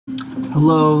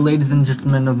Hello, ladies and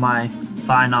gentlemen of my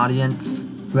fine audience,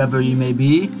 whoever you may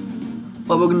be.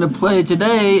 What we're going to play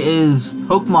today is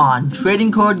Pokemon Trading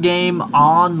Card Game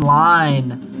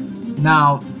Online.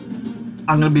 Now,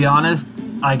 I'm going to be honest,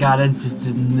 I got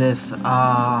interested in this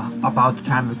about the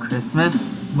time of Christmas,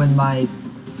 when my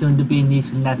soon-to-be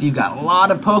niece and nephew got a lot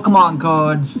of Pokemon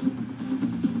cards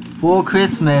for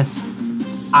Christmas.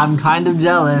 I'm kind of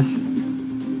jealous.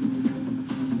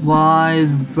 Why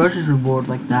brushes reward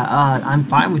like that? I'm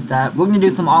fine with that. We're gonna do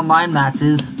some online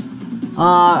matches.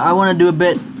 I want to do a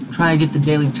bit, try to get the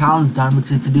daily challenge done,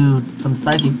 which is to do some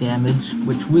psychic damage,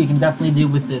 which we can definitely do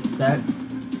with this set.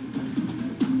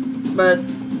 But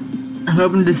I'm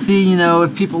hoping to see, you know,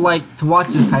 if people like to watch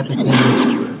this type of thing.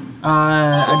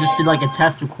 I just did like a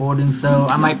test recording, so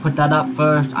I might put that up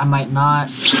first. I might not.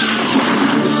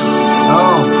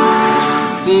 Oh,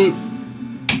 see.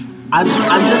 I'm just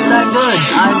that good.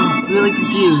 I'm really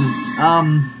confused.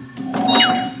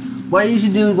 What you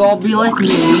should do is all be like me.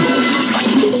 Shave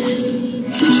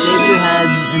your head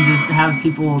and just have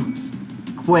people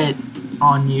quit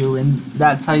on you, and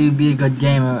that's how you be a good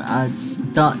gamer.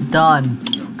 Done.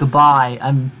 Goodbye.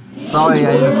 I'm sorry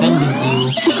I offended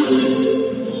you.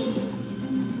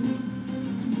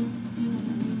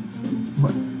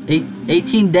 What?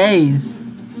 18 days?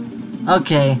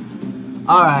 Okay.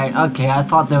 Alright, okay, I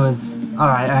thought there was...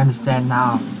 Alright, I understand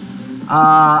now.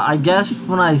 I guess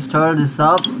when I started this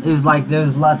up, it was like there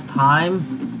was less time.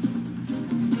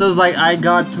 So it was like I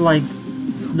got to like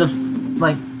the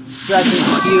second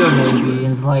tier maybe,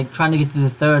 and like trying to get to the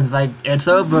third. It's like, it's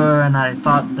over, and I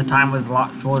thought the time was a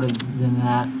lot shorter than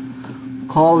that.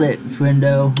 Call it,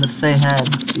 friendo. Let's say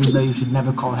heads, even though you should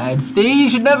never call heads. See, you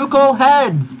should never call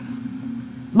heads!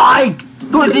 Mike!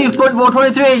 23!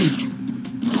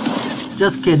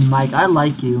 Just kidding, Mike. I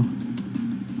like you.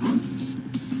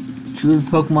 Choose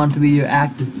Pokemon to be your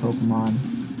active Pokemon.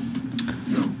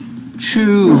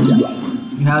 Choose.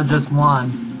 You have just one.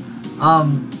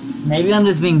 Maybe I'm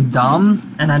just being dumb,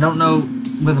 and I don't know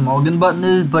where the mulligan button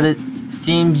is, but it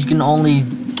seems you can only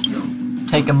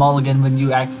take a mulligan when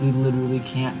you actually literally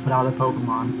can't put out a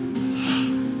Pokemon.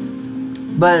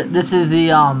 But this is the,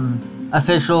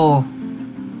 official...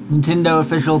 Nintendo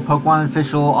official, Pokemon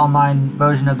official online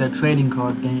version of their trading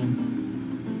card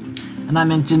game. And I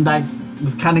mentioned I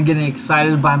was kind of getting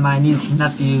excited by my niece and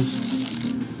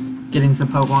nephews getting some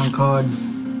Pokemon cards.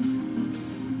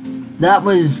 That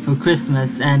was for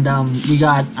Christmas, and I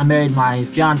married my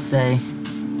fiance,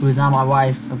 who is now my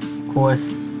wife, of course,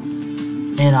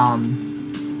 in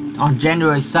on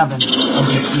January 7th of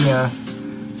this year.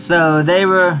 So they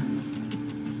were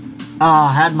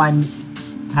had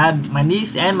my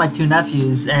niece and my two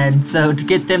nephews, and so to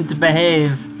get them to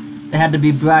behave, they had to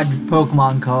be bribed with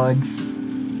Pokemon cards.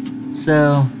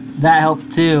 So that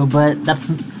helped too, but that's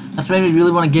made me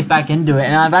really want to get back into it,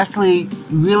 and I've actually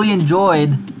really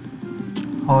enjoyed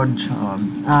Hard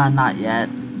Charm. Not yet.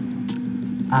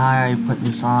 I already put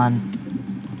this on.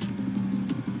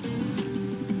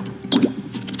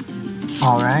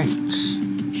 Alright.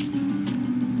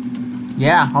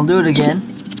 Yeah, I'll do it again.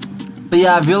 But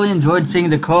yeah, I've really enjoyed seeing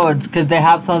the cards, because they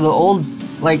have some of the old,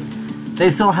 like, they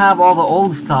still have all the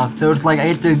old stuff, so it's like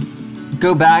I get to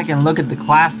go back and look at the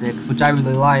classics, which I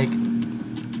really like.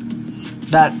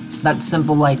 That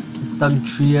simple, like,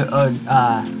 Trio, or,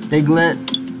 Diglett,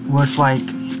 where it's like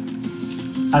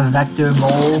a vector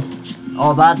mole.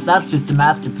 Oh, that's just a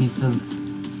masterpiece of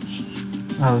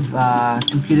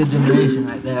computer generation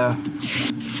right there.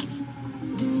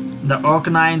 The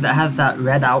Arcanine that has that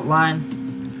red outline.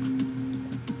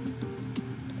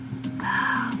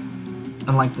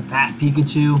 And like the fat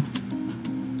Pikachu,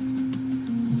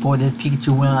 before this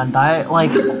Pikachu went on diet.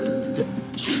 Like,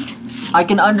 I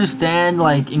can understand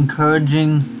like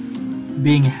encouraging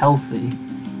being healthy.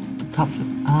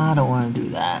 I don't want to do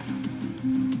that.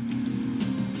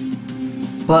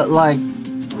 But like,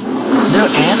 they're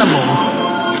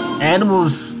animals.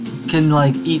 Animals can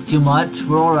like eat too much.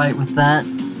 We're alright with that.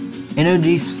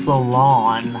 Energy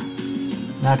Salon.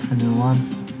 That's a new one.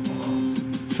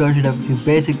 Search it up to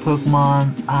basic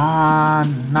Pokemon.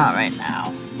 Not right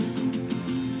now.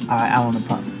 Alright, I want to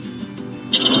pump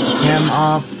him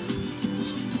up.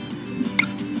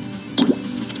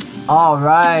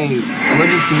 Alright, we're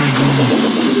just gonna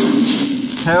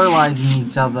be paralyzing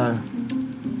each other.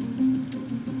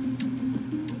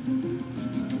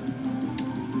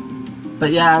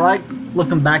 But yeah, I like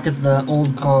looking back at the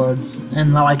old cards,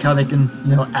 and I like how they can,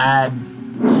 you know, add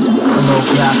a little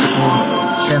graphical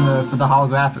shimmer for the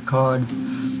holographic cards.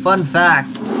 Fun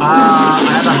fact, I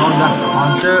had a holographic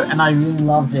launcher and I really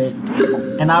loved it.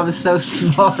 And I was so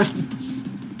smart.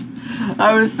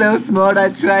 I was so smart, I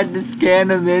tried to scan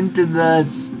them into the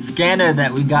scanner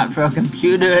that we got for our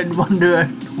computer and wondered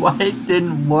why it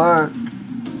didn't work.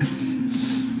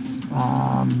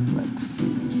 Let's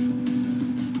see.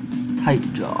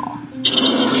 Tight jaw.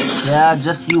 Yeah,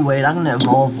 just you wait. I'm gonna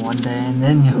evolve one day, and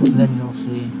then you'll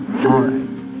see. All right.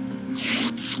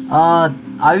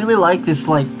 I really like this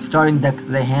like starting deck that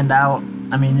they hand out.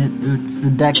 I mean, it's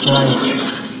the deck that I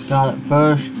got at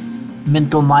first.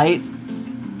 Mental Might.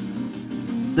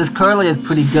 This Curly is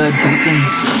pretty good because it can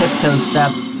tiptoe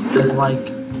step with like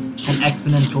an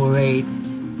exponential rate.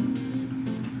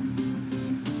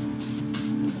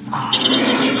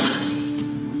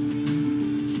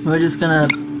 We're just gonna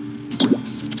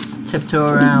tiptoe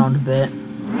around a bit,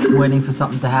 waiting for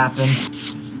something to happen.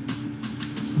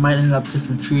 Might end up just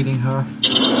retreating her.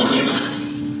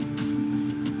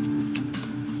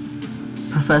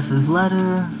 Professor's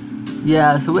letter.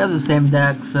 Yeah, so we have the same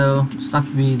deck, so it's not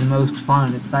gonna be the most fun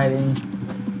and exciting.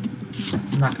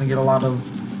 I'm not gonna get a lot of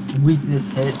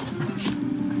weakness hits.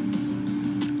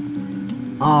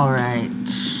 Alright.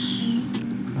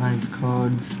 Prize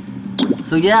cards.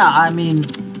 So yeah, I mean,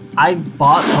 I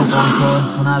bought Pokemon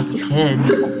cards when I was a kid.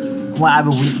 Well, I have a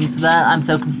weakness to that. I'm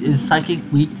so confused. Is Psychic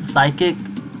weak to Psychic?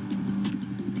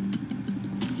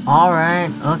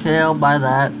 Alright, okay, I'll buy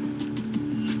that.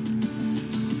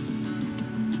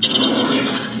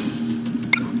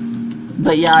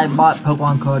 But yeah, I bought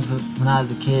Pokemon cards when I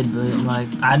was a kid, but like,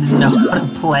 I didn't know how to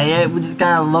play it. We just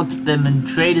kind of looked at them and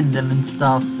traded them and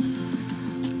stuff.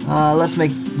 Let's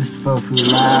make this Fofu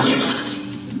laugh.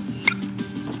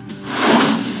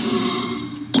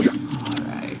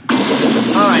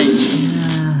 Alright,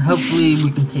 hopefully we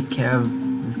can take care of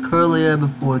this Curlia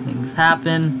before things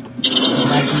happen.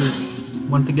 Actually,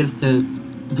 want to get us to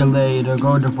delayed or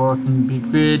Gardevoir can be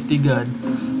pretty good.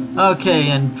 Okay,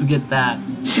 and forget that.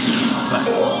 But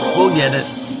we'll get it.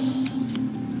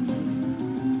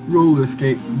 Roller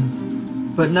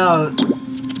skating. But no,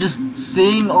 just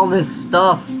seeing all this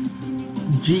stuff.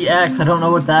 GX, I don't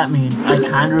know what that means. I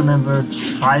kind of remember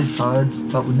prize cards,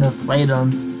 but we never played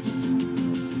them.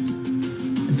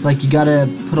 It's like you gotta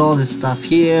put all this stuff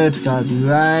here, it's gotta be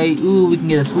right. Ooh, we can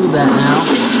get a Swoobat now.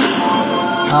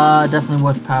 Definitely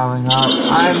worth powering up.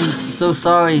 I'm so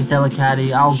sorry,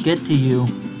 Delicatty, I'll get to you.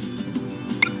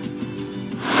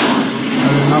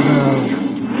 Another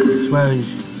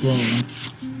Swery's game.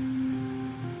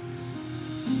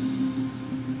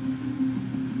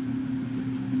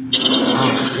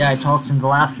 Yeah, I talked in the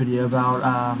last video about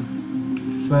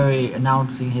Swery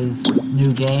announcing his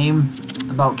new game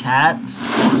about cats.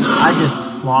 I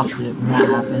just lost it when that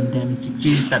happened. Damage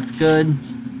decrease, that's good.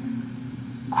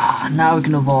 Now we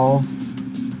can evolve. We can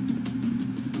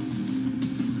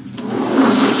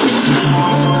begin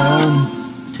our own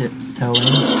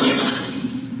tiptoeing.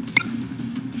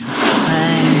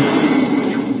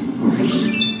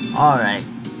 Alright.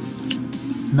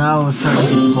 Now we're starting to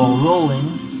get the ball rolling.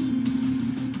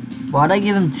 Why'd I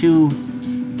give him two?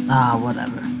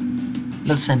 Whatever.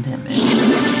 Let's send him in.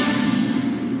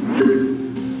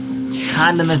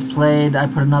 Kinda misplayed. I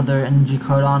put another energy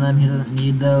card on him. He doesn't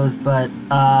need those, but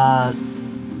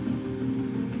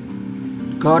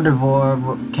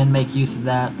Gardevoir can make use of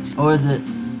that. Or is it?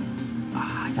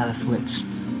 I gotta switch.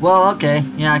 Well, okay.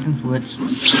 Yeah, I can switch.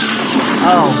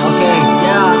 Oh, okay.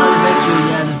 Yeah, let's make sure.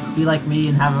 Yeah, just be like me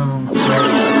and have him switch.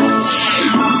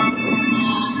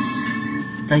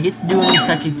 Did I get to do any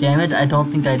psychic damage? I don't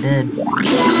think I did.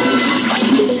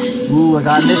 Ooh, I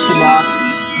got a mystery box.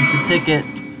 It's a ticket.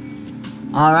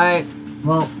 Alright,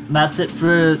 well, that's it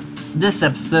for this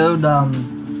episode.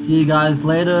 See you guys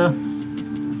later.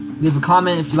 Leave a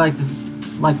comment if you like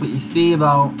what you see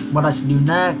about what I should do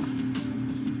next.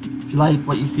 If you like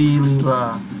what you see, leave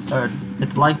or hit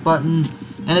the like button.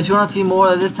 And if you want to see more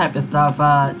of this type of stuff,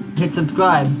 hit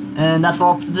subscribe. And that's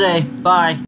all for today. Bye.